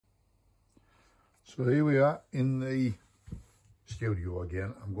So here we are in the studio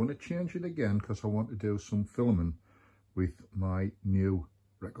again. I'm going to change it again because I want to do some filming with my new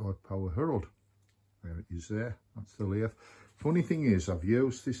Record Power Herald. There it is there, that's the lathe. Funny thing is, I've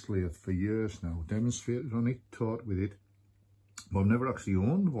used this lathe for years now, demonstrated on it, taught with it, but I've never actually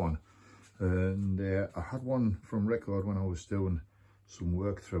owned one. And I had one from Record when I was doing some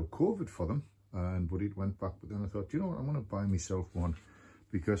work through COVID for them, but it went back. But then I thought, you know what, I'm going to buy myself one,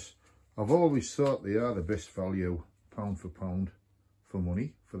 because I've always thought they are the best value pound for pound for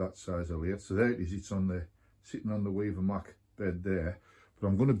money for that size of lathe. So there it is, it's on the sitting on the Weaver Mac bed there. But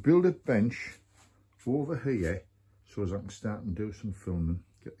I'm going to build a bench over here so as I can start and do some filming,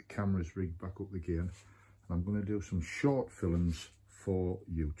 get the cameras rigged back up again, and I'm going to do some short films for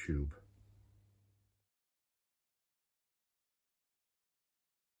YouTube.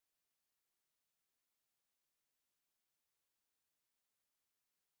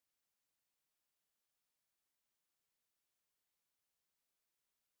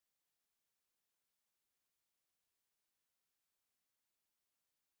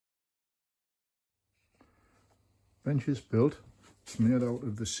 Bench is built. It's made out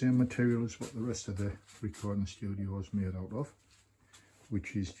of the same material as what the rest of the recording studio is made out of,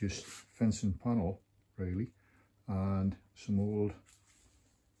 which is just fencing panel really, and some old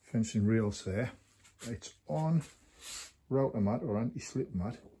fencing rails there. It's on router mat or anti-slip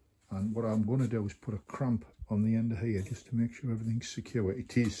mat, and what I'm going to do is put a cramp on the end of here just to make sure everything's secure.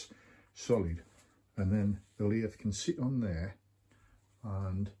 It is solid, and then the lathe can sit on there,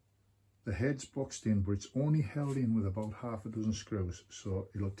 and the head's boxed in, but it's only held in with about half a dozen screws, so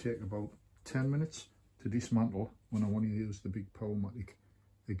it'll take about 10 minutes to dismantle when I want to use the big Powermatic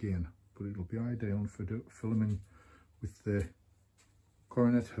again. But it'll be ideal for filming with the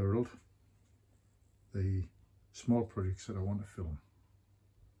Coronet Herald, the small projects that I want to film.